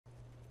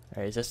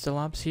Alright, is this the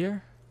labs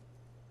here?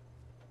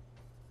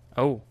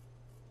 Oh.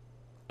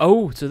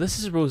 Oh, so this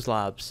is Rose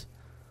Labs.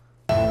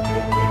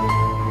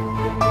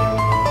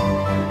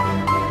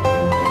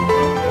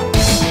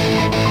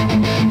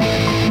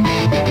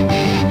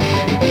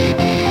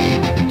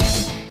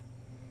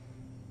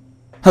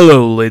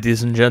 Hello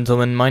ladies and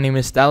gentlemen, my name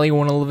is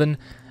Stalli111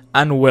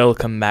 and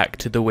welcome back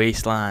to the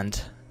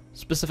Wasteland.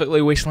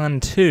 Specifically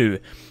Wasteland 2.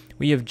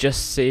 We have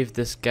just saved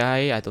this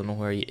guy, I don't know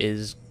where he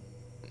is,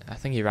 I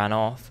think he ran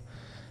off.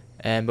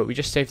 But we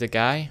just saved the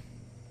guy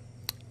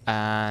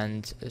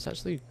and it's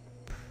actually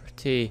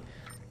pretty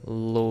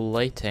low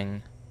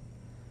lighting.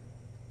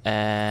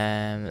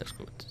 Let's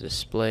go to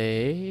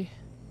display,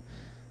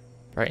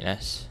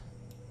 brightness,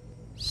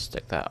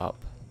 stick that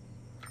up.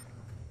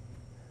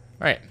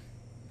 Right.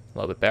 A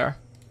little bit better.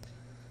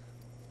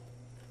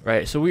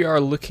 Right, so we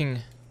are looking...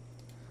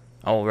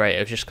 Oh, right, it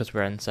was just because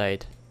we're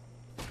inside.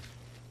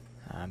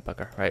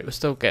 Bugger. Right, we'll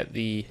still get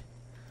the...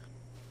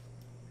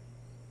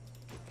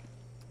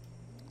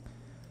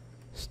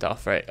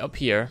 stuff. Right, up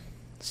here.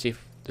 Let's see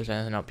if there's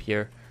anything up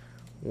here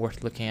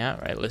worth looking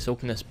at. Right, let's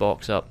open this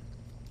box up.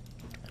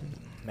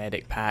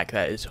 Medic pack,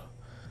 that is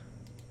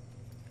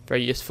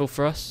very useful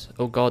for us.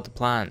 Oh god, the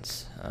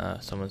plants.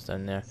 Someone's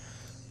down there.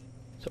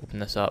 Let's open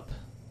this up.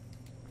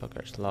 Bugger,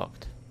 it's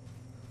locked.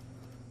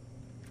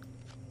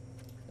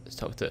 Let's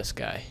talk to this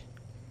guy.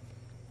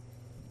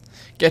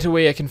 Get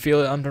away, I can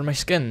feel it under my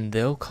skin.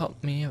 They'll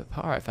cut me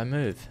apart if I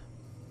move.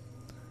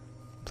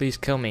 Please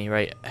kill me.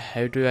 Right,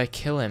 how do I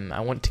kill him? I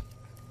want to...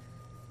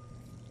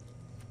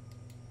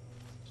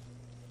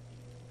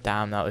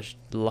 Damn, that was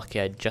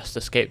lucky. I just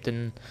escaped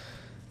in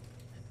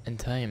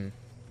time.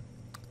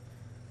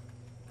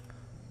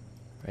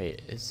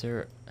 Right, is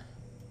there...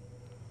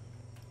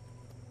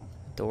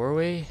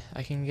 doorway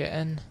I can get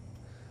in?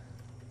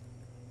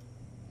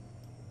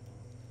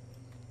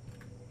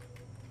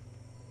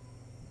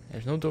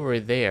 There's no doorway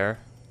there.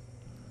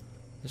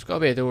 There's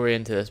gotta be a doorway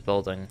into this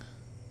building.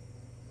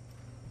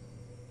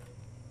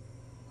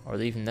 Or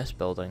even this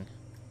building.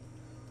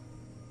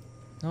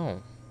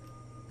 No.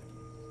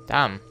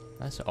 Damn,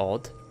 that's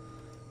odd.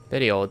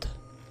 Very odd.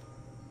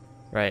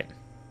 Right.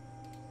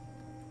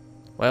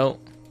 Well,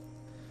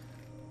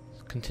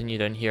 let's continue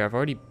down here. I've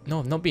already... No,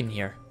 I've not been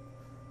here.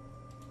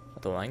 I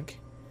don't think.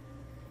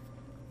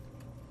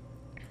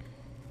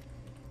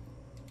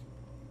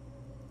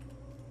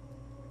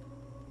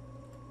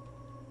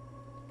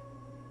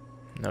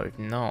 No, we've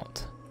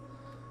not.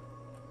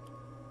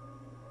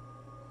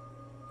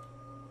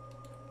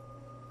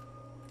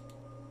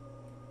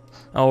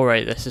 Oh,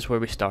 right, this is where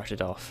we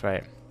started off,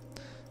 right.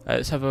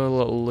 Let's have a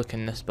little look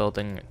in this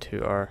building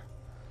to our...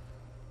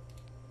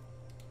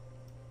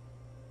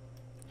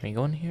 Can we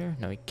go in here?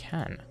 No, we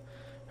can't.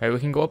 Right, we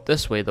can go up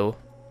this way, though.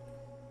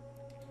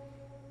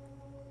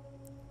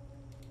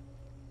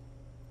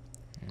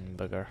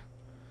 Bugger.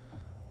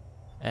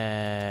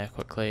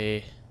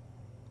 Quickly.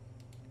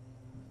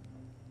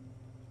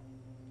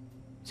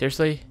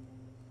 Seriously?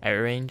 Out of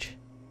range?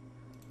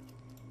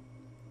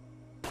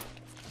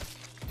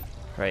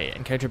 Right,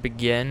 encounter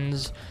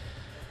begins.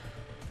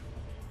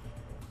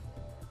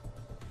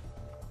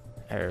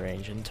 Out of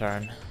range in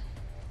turn.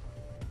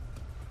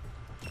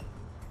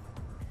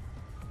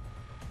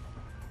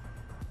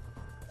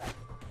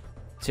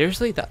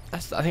 Seriously?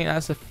 That's I think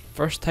that's the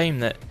first time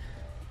that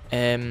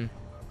I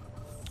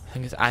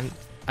think it's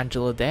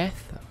Angela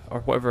Death or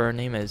whatever her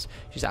name is.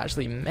 She's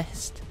actually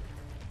missed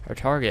her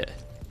target.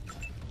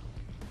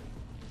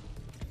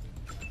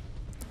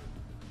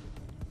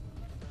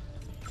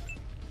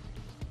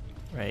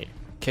 Right,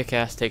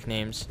 kick-ass, take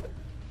names.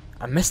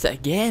 I missed it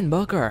again,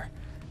 bugger.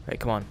 Right,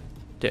 come on,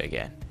 do it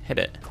again. Hit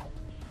it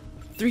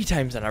 3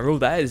 times in a row.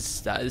 That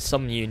is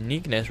some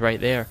uniqueness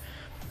right there.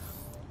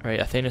 Right,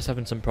 Athena's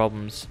having some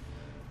problems,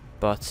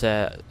 but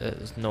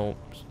there's no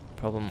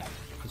problem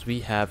because we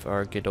have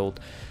our good old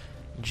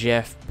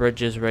Jeff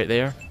Bridges right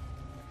there.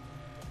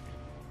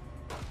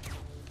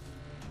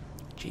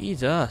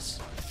 Jesus,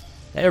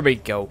 there we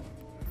go.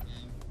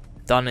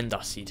 Done and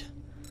dusted.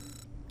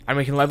 And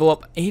we can level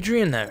up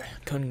Adrian now.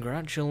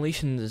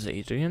 Congratulations,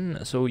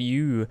 Adrian. So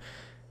you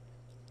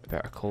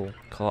better call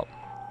up.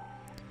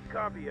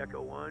 Copy,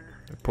 Echo 1.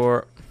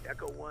 Report.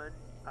 Echo 1,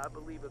 I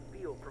believe a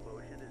field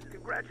promotion is...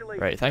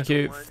 Congratulations. Right, thank Echo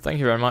you. 1. Thank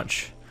you very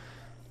much.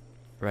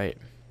 Right.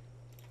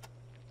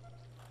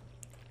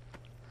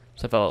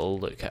 Let's have a little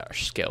look at our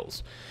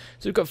skills.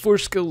 So we've got 4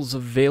 skills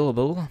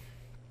available.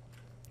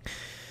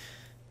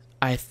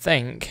 I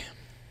think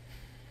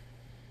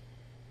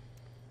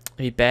it'd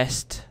be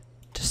best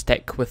to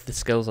stick with the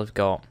skills I've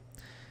got.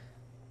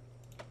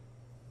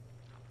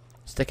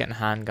 Stick it in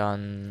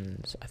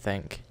handguns, I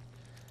think.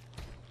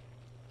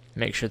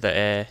 Make sure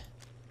that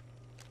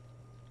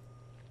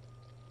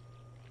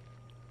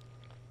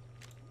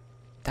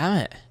damn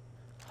it.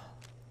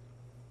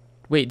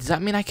 Wait, does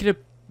that mean I could have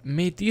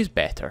made these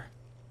better?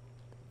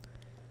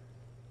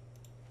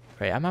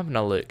 Right, I'm having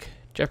a look.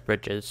 Jeff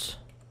Bridges.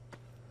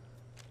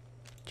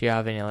 Do you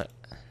have any... No,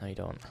 you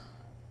don't.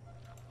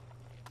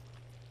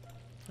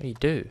 Oh, you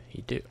do.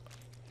 You do.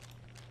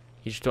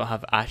 You just don't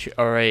have attribute.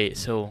 Alright,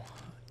 so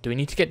do we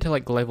need to get to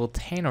like level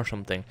 10 or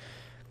something?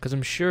 Because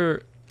I'm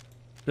sure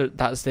that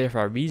that's there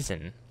for a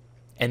reason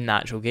in the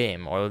actual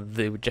game, or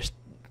they would just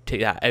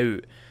take that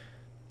out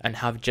and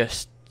have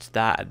just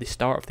that at the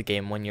start of the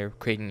game when you're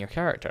creating your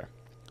character.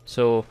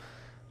 So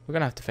we're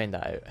gonna have to find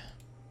that out.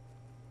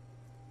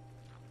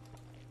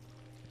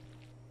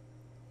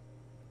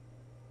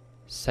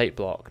 Site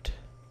blocked.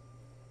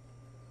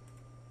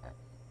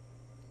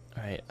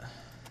 Alright.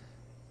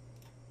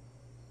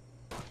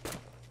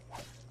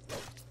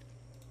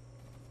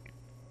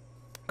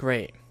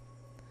 Great.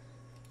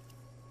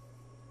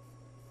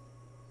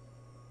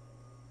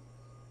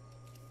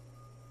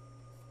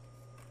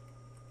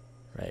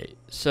 Right,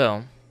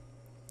 so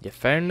you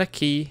found the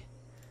key.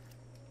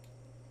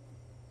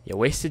 You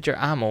wasted your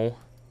ammo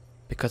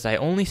because I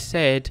only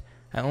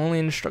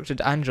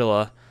instructed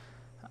Angela,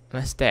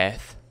 Miss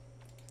Death,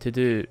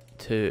 to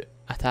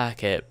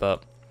attack it,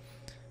 but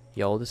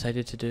y'all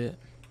decided to do it.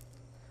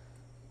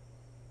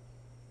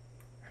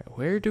 Right,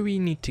 where do we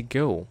need to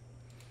go?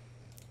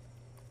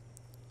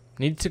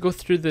 Need to go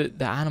through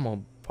the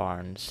animal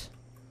barns.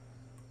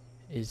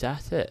 Is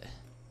that it?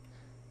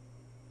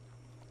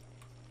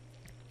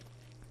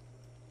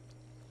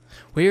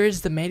 Where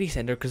is the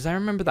Medicenter? Because I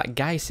remember that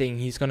guy saying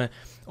he's going to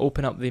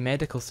open up the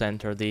medical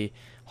center, the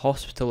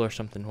hospital or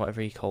something,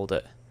 whatever he called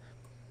it.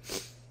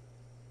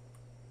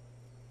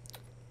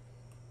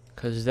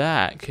 Because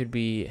that could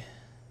be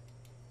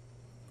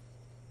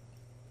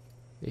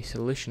the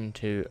solution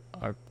to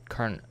our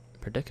current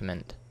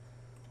predicament.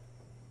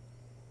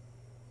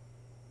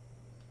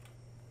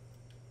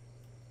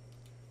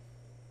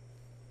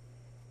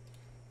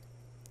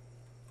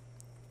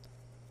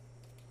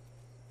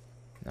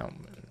 No,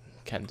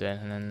 can't do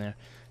anything in there.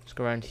 Let's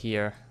go around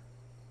here.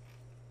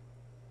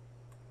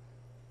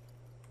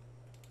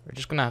 We're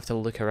just gonna have to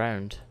look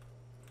around.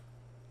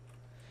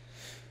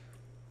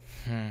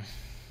 Might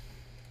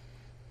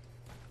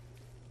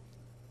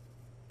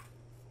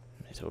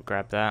as well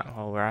grab that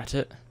while we're at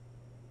it.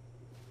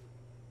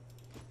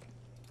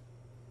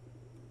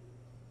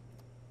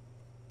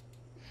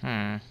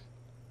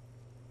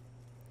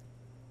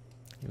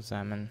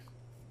 Examine.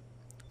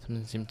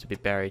 Something seems to be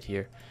buried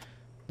here.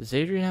 Does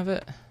Adrian have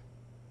it?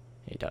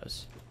 He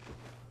does.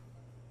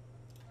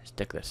 Let's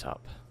dig this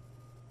up.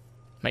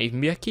 Might even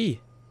be a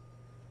key.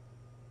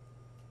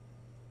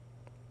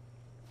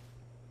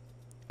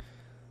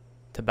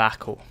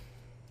 Tobacco.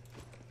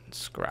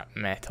 Scrap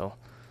metal.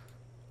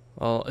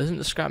 Well, isn't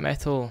the scrap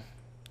metal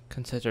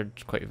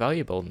considered quite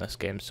valuable in this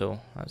game, so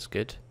that's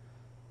good.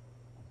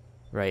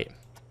 Right.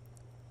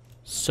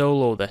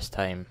 Solo this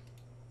time.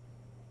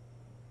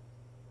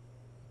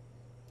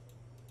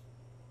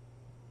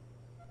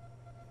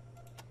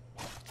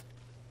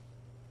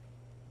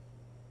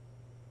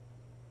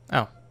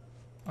 Oh,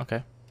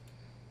 okay.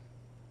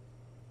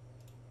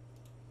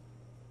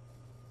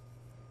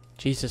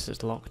 Jesus,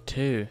 it's locked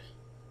too.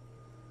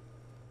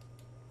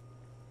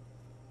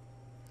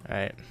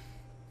 Right.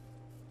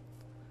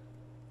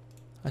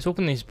 Let's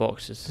open these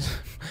boxes.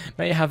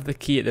 Might have the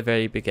key at the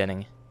very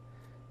beginning.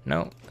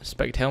 No,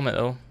 spiked helmet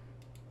though.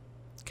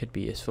 Could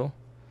be useful.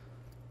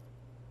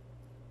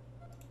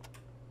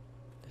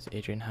 Does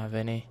Adrian have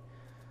any?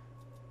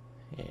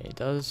 Yeah, he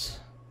does.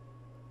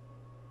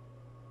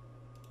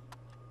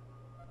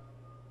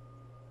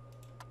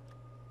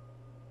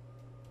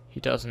 He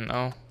doesn't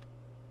know.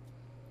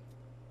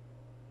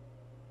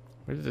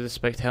 Where did the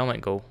spiked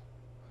helmet go?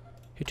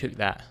 Who took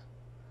that?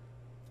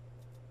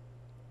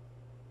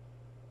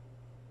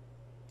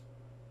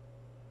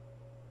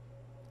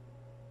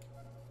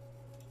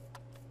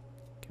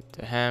 Give it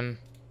to him.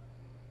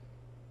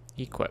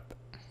 Equip.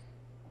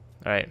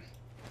 Alright.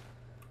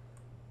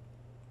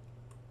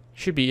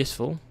 Should be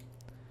useful.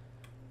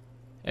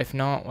 If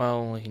not,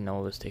 well, we can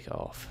always take it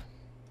off.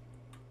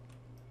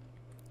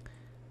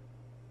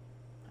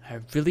 I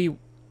really...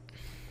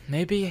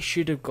 Maybe I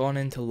should have gone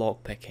into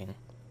lockpicking.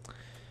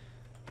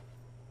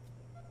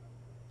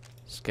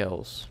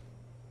 Skills.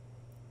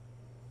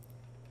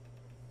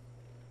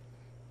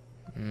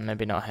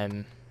 Maybe not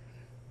him.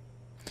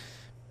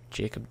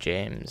 Jacob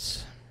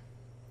James.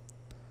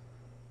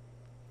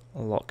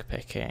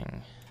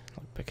 Lockpicking.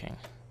 Lockpicking.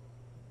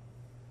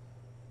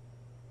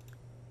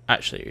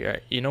 Actually,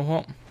 right, you know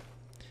what?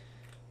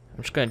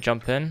 I'm just going to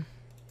jump in.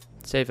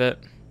 Save it.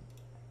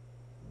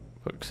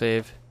 Quick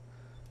save.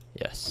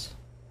 Yes.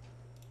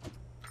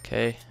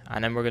 Okay,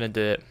 and then we're going to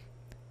do it.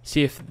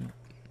 See if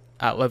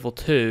at level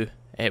 2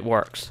 it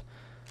works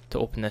to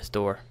open this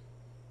door.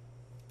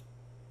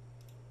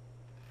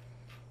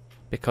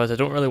 Because I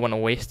don't really want to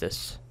waste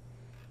this.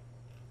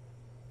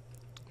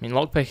 I mean,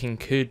 lockpicking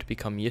could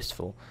become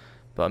useful,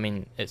 but I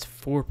mean, it's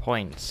 4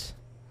 points.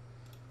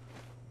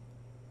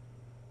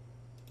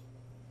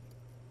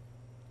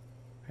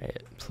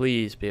 Right,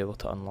 please be able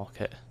to unlock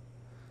it.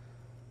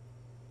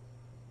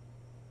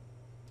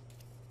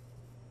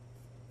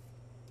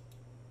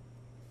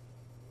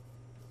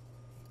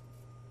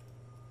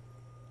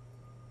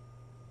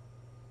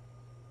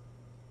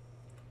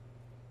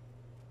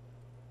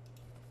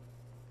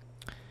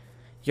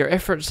 Your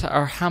efforts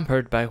are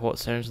hampered by what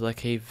sounds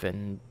like a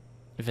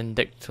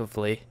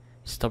vindictively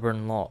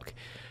stubborn lock.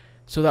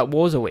 So that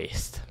was a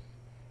waste.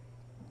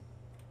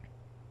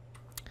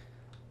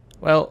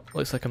 Well,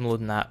 looks like I'm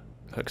loading that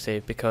quick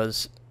save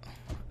because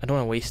I don't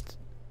want to waste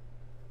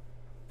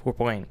 4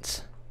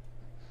 points.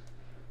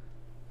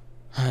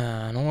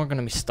 I know we're going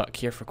to be stuck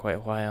here for quite a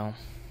while.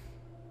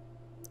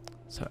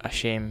 So a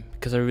shame,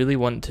 because I really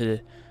want to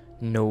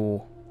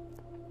know.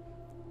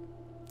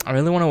 I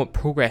really want to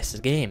progress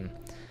this game.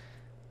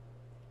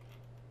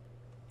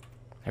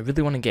 I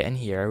really want to get in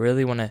here. I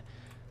really want to.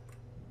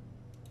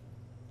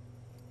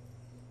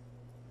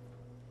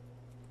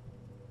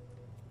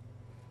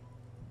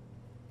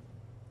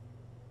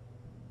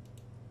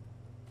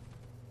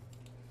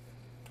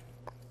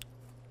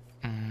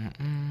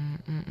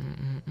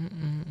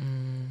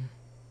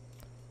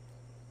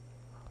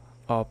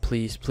 Oh,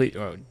 please, please.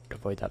 Oh,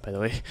 avoid that, by the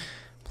way.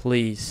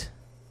 Please.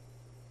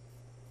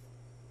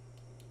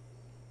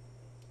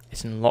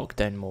 It's in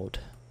lockdown mode.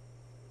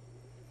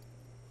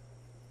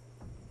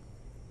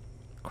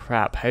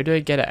 Crap, how do I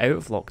get it out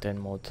of lockdown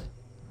mode?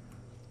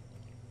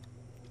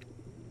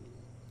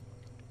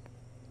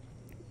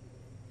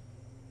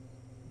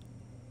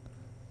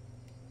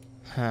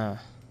 Huh.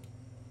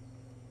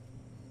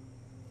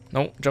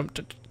 No, jump.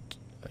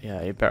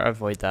 Yeah, you better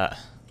avoid that.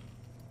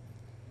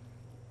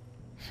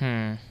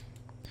 How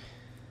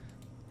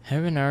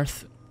on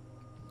earth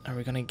are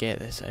we gonna get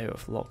this out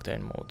of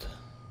lockdown mode?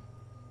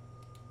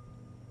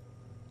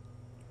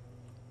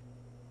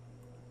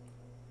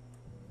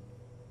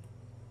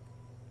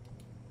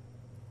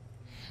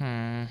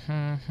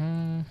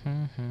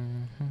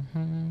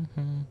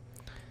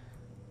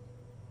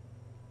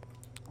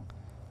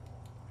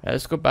 Right,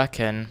 let's go back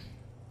in,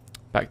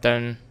 back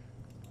down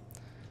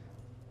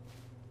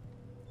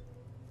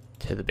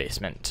to the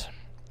basement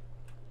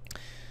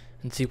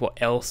and see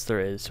what else there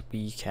is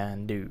we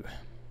can do.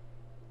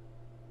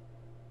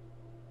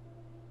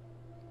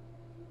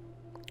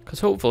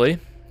 Because hopefully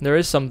there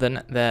is something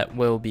that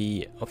will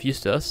be of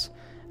use to us,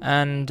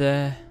 and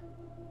yeah,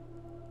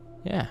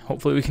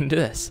 hopefully we can do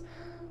this.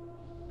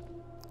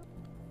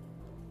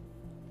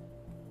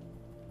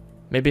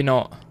 Maybe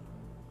not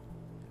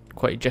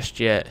quite just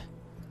yet.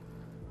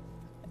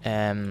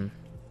 What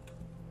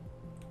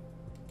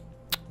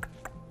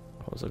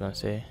was I gonna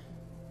say?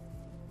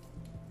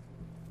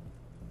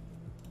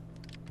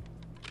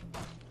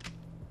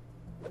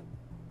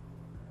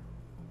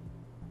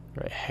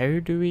 Right, how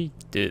do we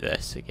do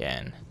this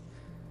again?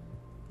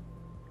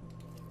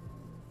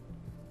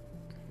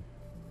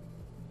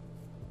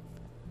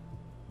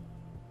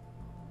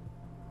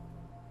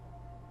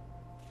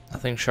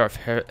 Nothing short of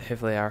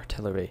heavy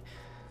artillery.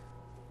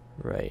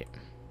 Right.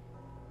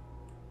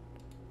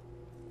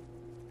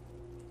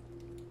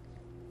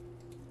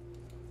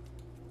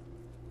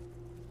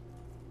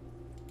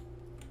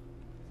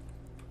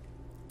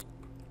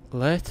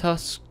 Let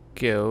us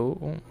go.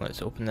 Oh,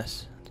 let's open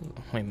this.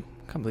 Wait,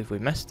 I can't believe we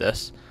missed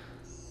this.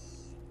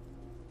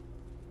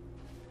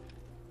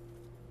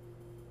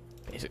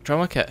 Basic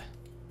trauma kit.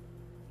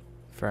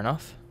 Fair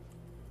enough.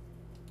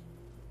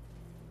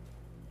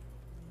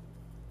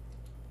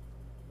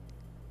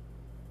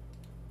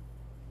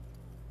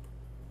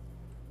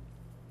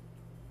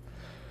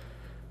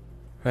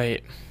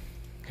 Right.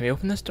 Can we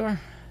open this door?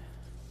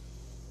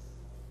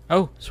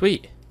 Oh,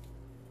 sweet.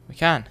 We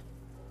can.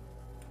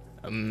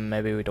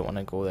 Maybe we don't want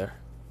to go there.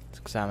 Let's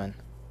examine.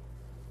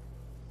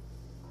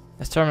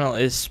 This terminal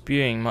is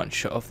spewing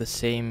much of the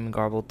same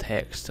garbled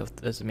text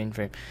as the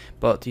mainframe,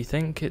 but do you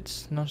think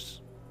it's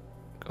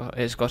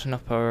got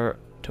enough power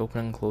to open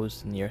and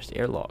close the nearest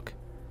airlock?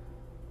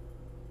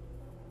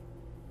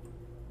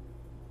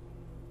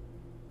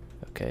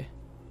 Okay.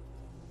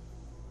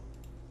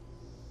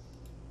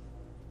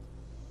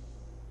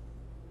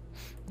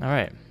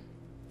 Alright.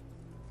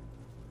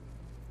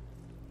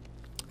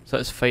 So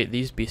let's fight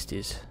these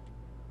beasties.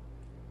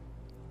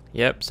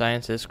 Yep,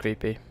 science is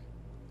creepy.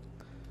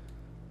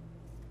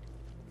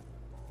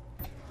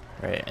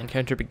 Right,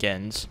 encounter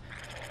begins.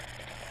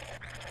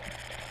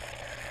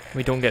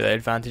 We don't get the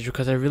advantage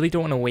because I really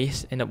don't want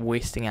to end up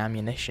wasting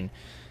ammunition,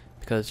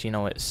 because you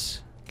know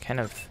it's kind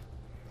of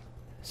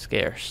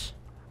scarce.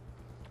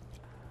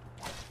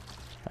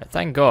 Right,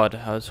 thank God.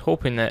 I was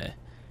hoping that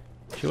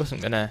she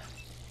wasn't gonna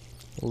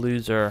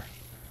lose her.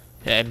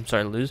 Yeah, I'm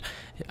sorry, lose.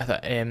 I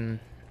thought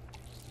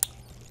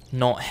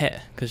not hit,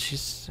 because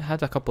she's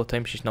had a couple of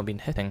times she's not been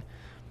hitting.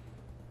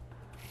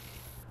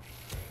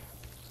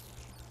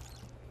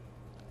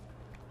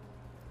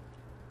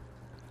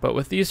 But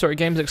with these sort of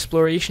games,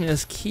 exploration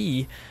is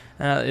key,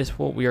 and that is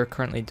what we are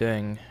currently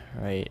doing.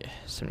 Right,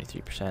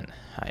 73%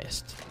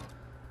 highest.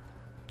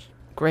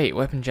 Great,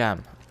 weapon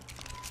jam.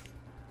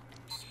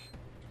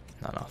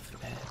 Not enough.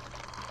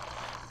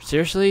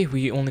 Seriously,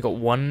 we only got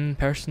one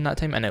person that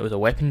time, and it was a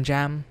weapon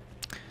jam?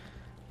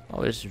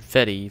 Oh, it's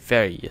very,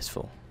 very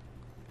useful.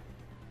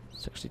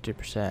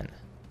 62%.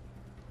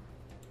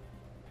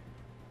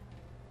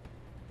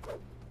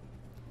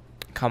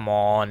 Come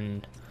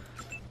on.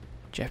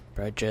 Jeff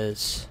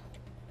Bridges.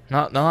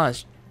 No,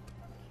 that's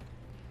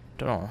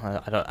don't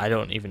know. I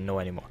don't even know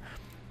anymore.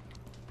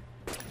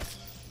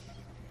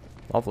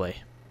 Lovely.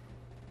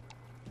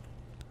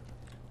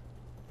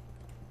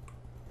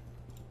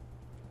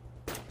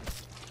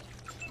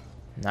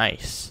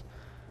 Nice.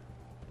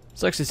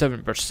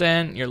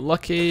 67%. You're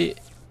lucky.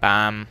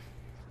 Bam.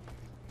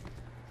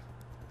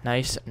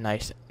 Nice,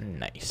 nice,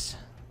 nice.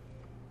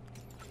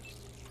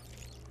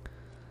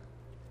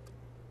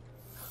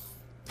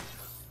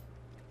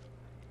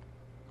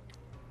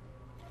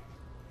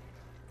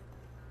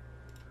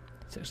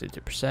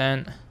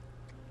 %.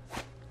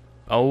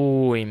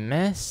 Oh, he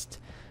missed.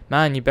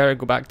 Man, you better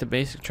go back to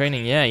basic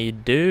training. Yeah, you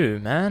do,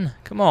 man.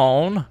 Come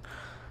on.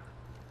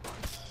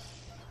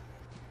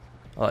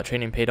 Oh, that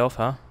training paid off,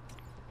 huh?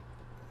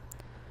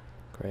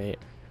 Great.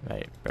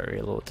 Right, better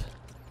reload.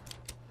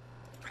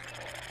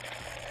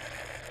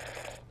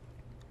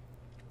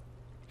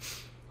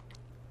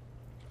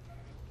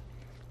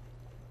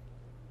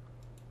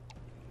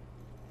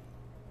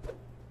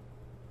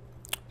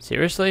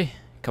 Seriously?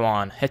 Come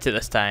on, hit it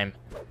this time.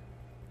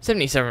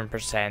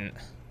 77%.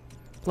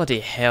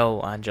 Bloody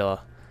hell,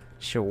 Angela.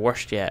 It's your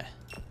worst yet.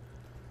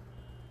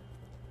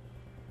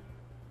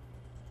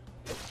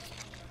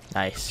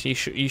 Nice. You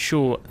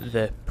show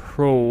the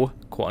pro,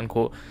 quote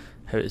unquote,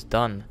 how it's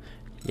done.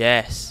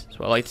 Yes.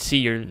 So I like to see.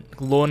 You're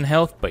low in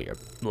health, but you're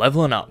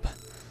leveling up.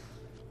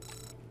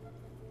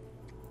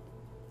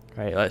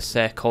 Right, let's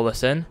call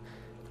this in.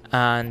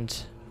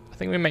 And I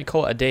think we might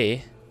call it a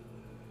day.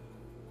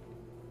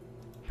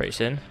 Pretty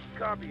soon.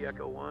 Copy,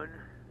 Echo 1.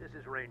 This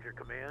is Ranger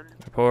Command.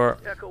 Report.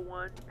 Echo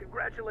 1.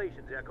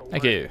 Congratulations, Echo 1.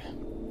 Thank you.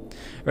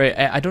 Right,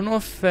 I don't know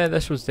if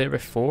this was there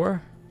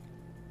before,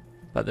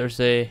 but there's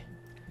a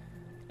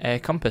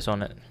compass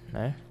on it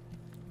now.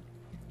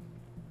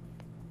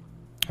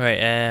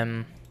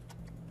 Right,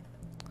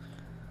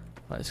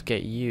 let's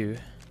get you.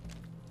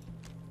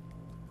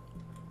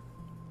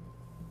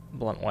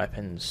 Blunt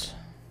weapons.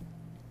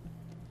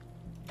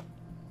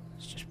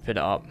 Let's just put it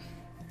up.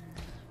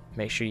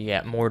 Make sure you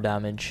get more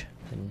damage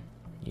than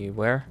you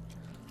were.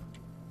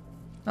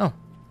 Oh.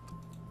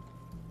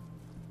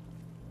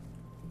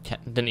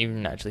 Didn't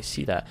even actually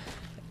see that.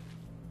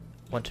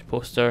 Wanted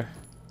poster.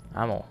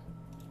 Ammo.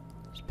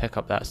 Let's pick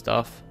up that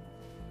stuff.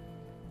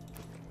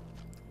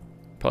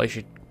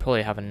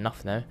 Probably have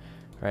enough now.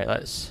 Right,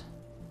 let's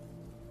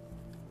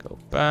go.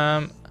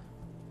 Bam.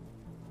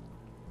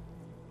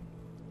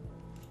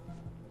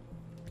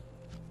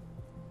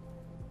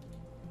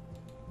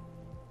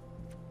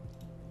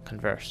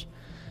 Converse.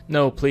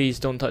 No, please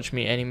don't touch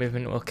me. Any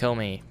movement will kill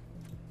me.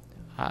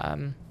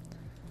 I'm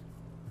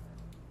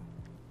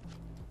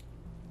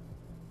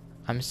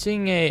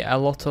seeing a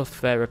lot of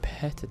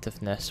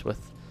repetitiveness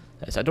with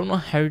this. I don't know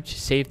how to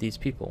save these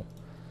people.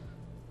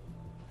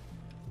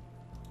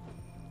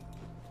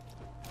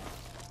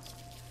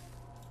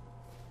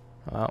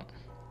 Well.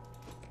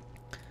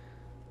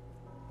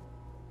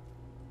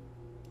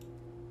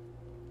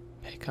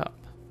 Pick up.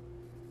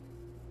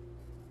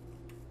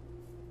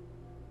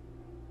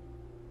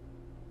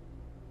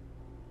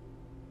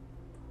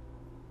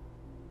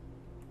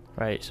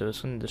 Right, so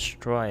it's going to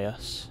destroy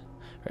us.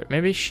 Right,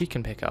 maybe she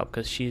can pick it up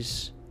because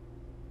she's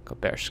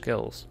got better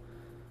skills.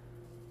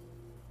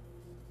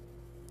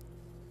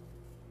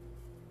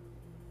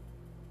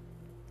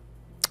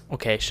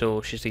 Okay,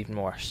 so she's even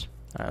worse.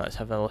 Alright, let's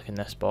have a look in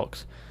this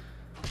box.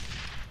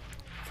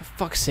 For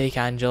fuck's sake,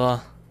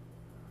 Angela.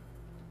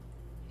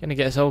 You're gonna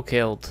get us all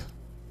killed.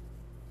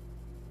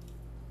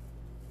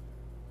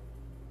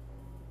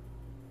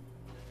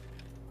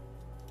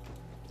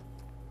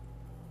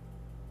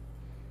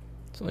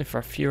 It's only for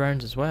a few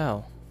rounds as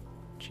well.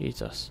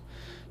 Jesus.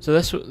 So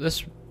this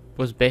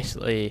was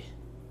basically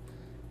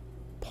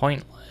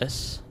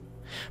pointless.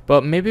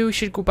 But maybe we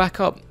should go back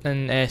up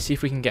and see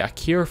if we can get a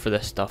cure for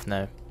this stuff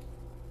now.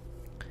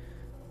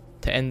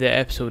 To end the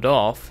episode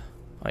off.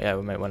 Oh yeah,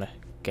 we might want to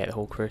get the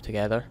whole crew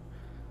together.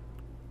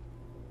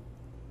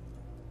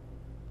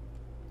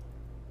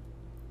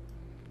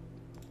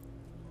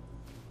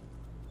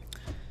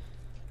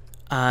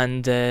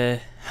 And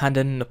hand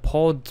in the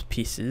pod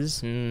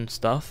pieces and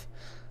stuff.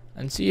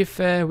 And see if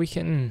we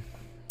can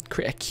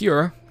create a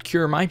cure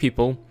my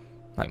people,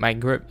 like my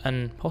group,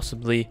 and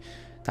possibly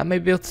that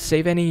might be able to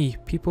save any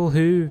people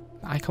who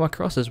I come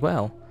across as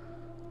well.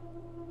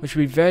 Which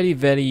would be very,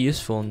 very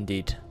useful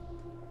indeed.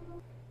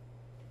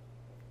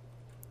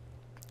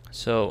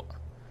 So,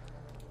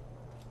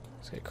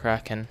 let's get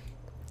cracking.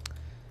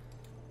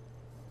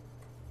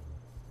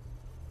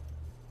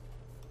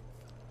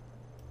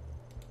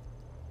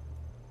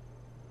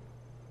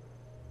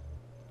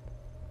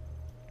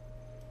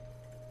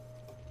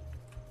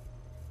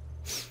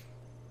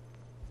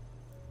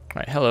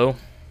 Right, hello.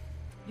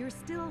 You're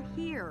still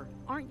here.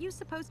 Aren't you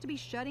supposed to be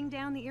shutting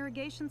down the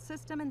irrigation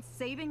system and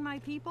saving my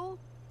people?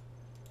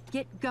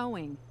 Get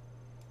going.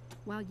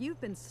 While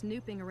you've been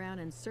snooping around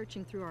and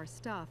searching through our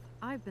stuff,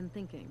 I've been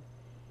thinking.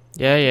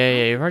 Yeah,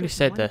 you've already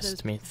said this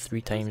to me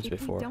 3 times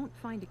before. If we don't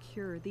find a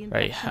cure, the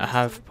Right, I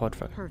have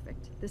Podfuck.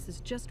 Perfect. This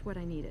is just what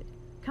I needed.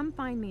 Come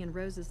find me in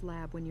Rose's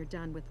lab when you're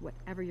done with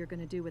whatever you're going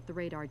to do with the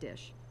radar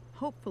dish.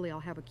 Hopefully I'll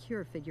have a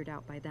cure figured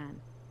out by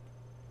then.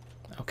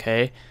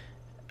 Okay.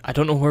 I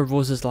don't know where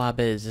Rose's lab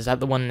is. Is that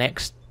the one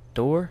next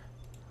door?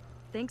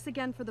 Thanks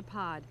again for the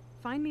pod.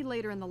 Find me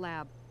later in the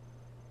lab.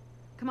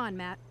 Come on,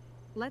 Matt.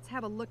 Let's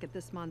have a look at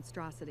this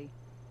monstrosity.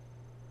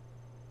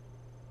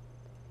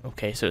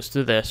 Okay, so it's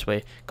through this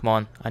way. Come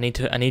on. I need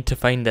to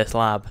find this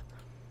lab.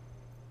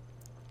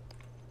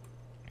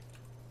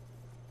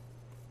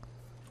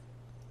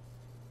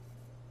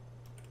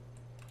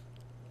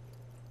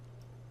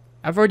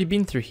 I've already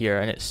been through here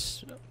and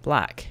it's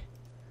black.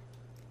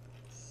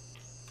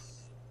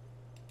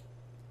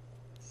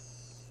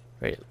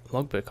 Right,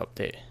 logbook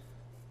update.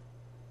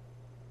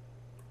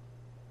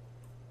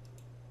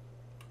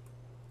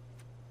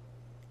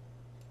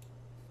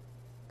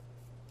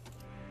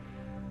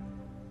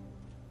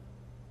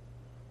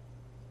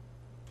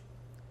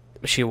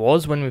 She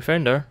was when we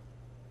found her.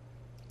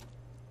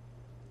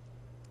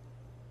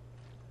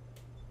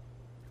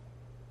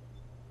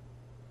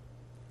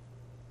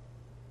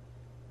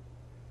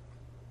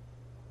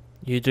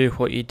 You do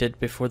what you did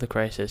before the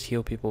crisis.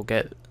 Heal people,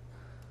 get...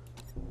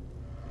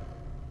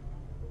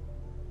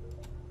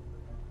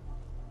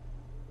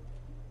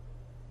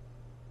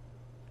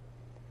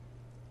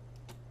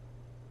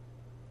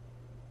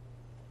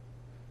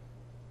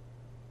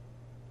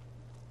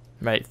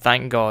 Right,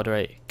 thank God,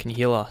 right. Can you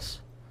heal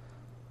us?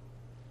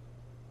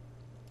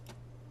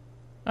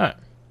 Alright.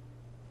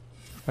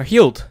 We're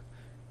healed.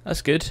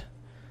 That's good.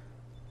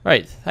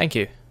 Right, thank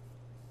you.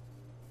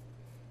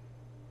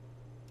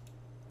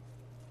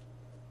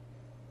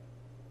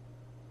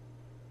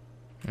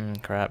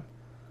 Crap.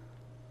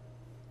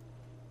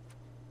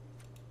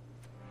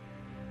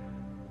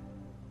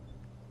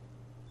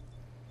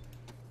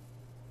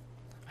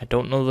 I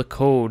don't know the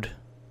code.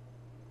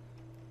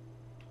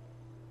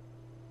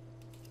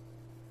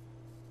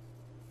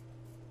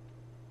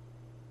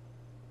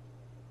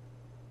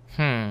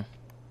 Who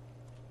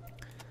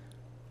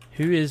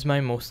is my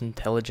most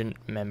intelligent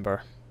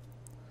member?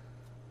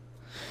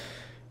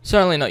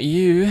 Certainly not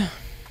you.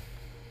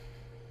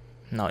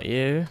 Not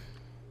you.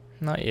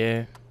 Not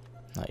you.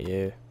 Not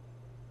you.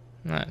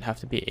 That'd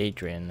have to be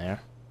Adrian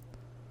there.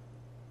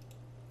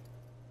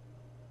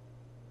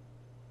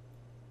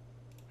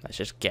 Let's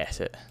just guess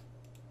it.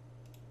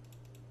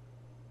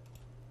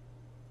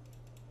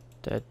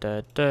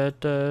 Enter.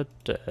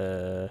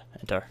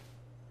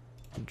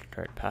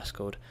 Enter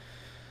passcode.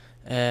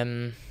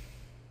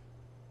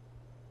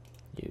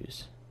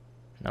 Use.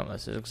 No,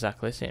 this is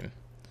exactly the same.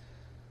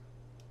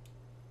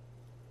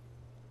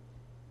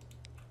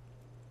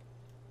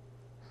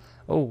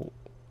 Oh,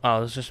 I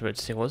was just about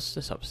to say, what's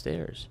this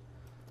upstairs?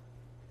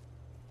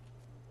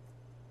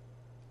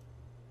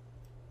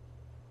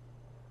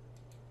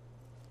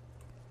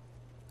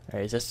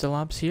 Alright, is this the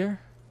labs here?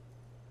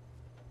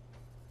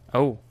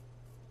 Oh.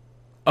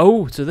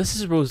 Oh, so this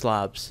is Rose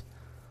Labs.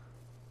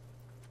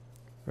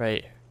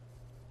 Right.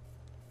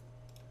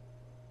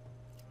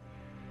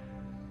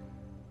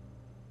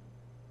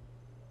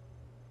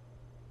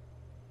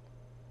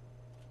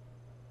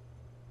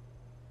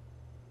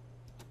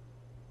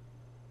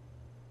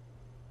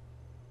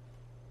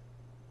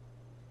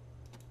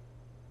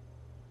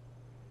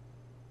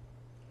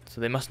 So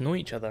they must know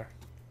each other.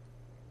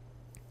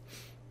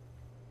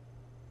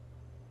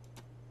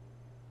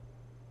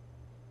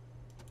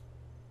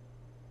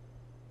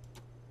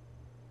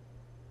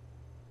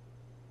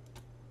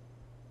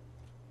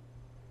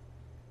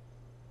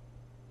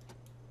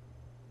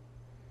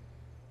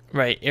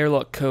 Right,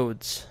 airlock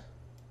codes.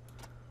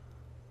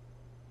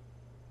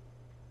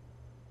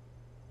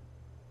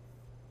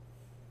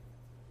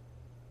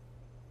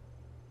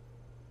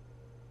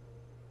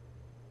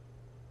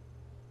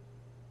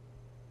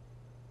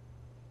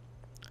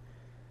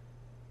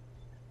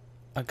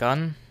 A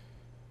gun?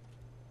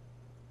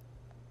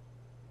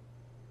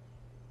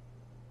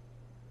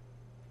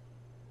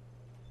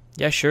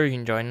 Yeah, sure, you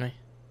can join me.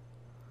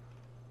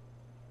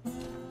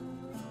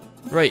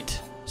 Right,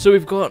 so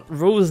we've got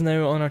Rose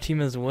now on our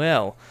team as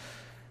well.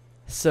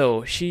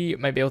 So, she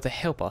might be able to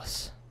help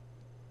us.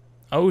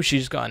 Oh,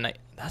 she's got a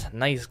that's a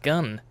nice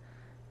gun.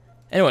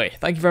 Anyway,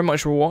 thank you very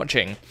much for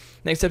watching.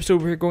 Next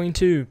episode we're going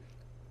to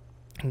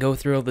go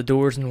through all the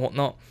doors and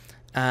whatnot.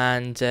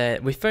 And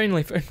we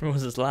finally found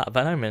Rose's lab,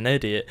 and I'm an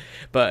idiot.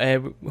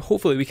 But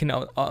hopefully we can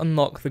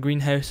unlock the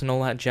greenhouse and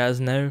all that jazz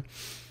now.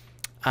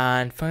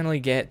 And finally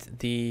get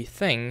the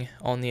thing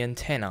on the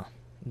antenna.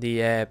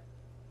 The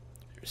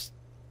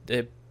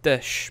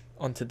dish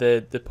onto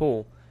the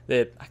pole.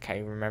 I can't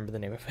even remember the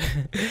name of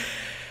it.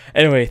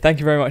 Anyway, thank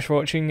you very much for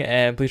watching.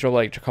 Please drop a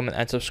like, comment,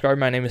 and subscribe.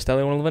 My name is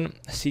Stalli.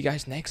 See you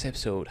guys next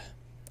episode.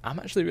 I'm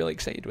actually really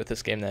excited with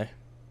this game now.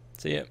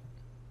 See ya.